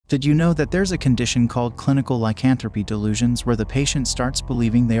Did you know that there's a condition called clinical lycanthropy delusions where the patient starts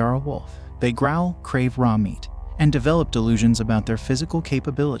believing they are a wolf? They growl, crave raw meat, and develop delusions about their physical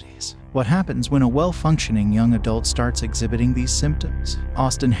capabilities. What happens when a well-functioning young adult starts exhibiting these symptoms?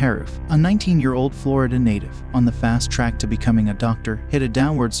 Austin Harrouff, a 19-year-old Florida native, on the fast track to becoming a doctor, hit a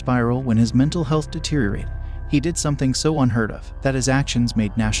downward spiral when his mental health deteriorated. He did something so unheard of that his actions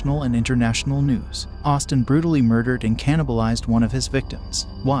made national and international news. Austin brutally murdered and cannibalized one of his victims.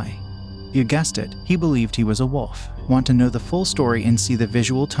 Why? You guessed it, he believed he was a wolf. Want to know the full story and see the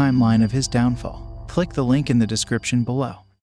visual timeline of his downfall? Click the link in the description below.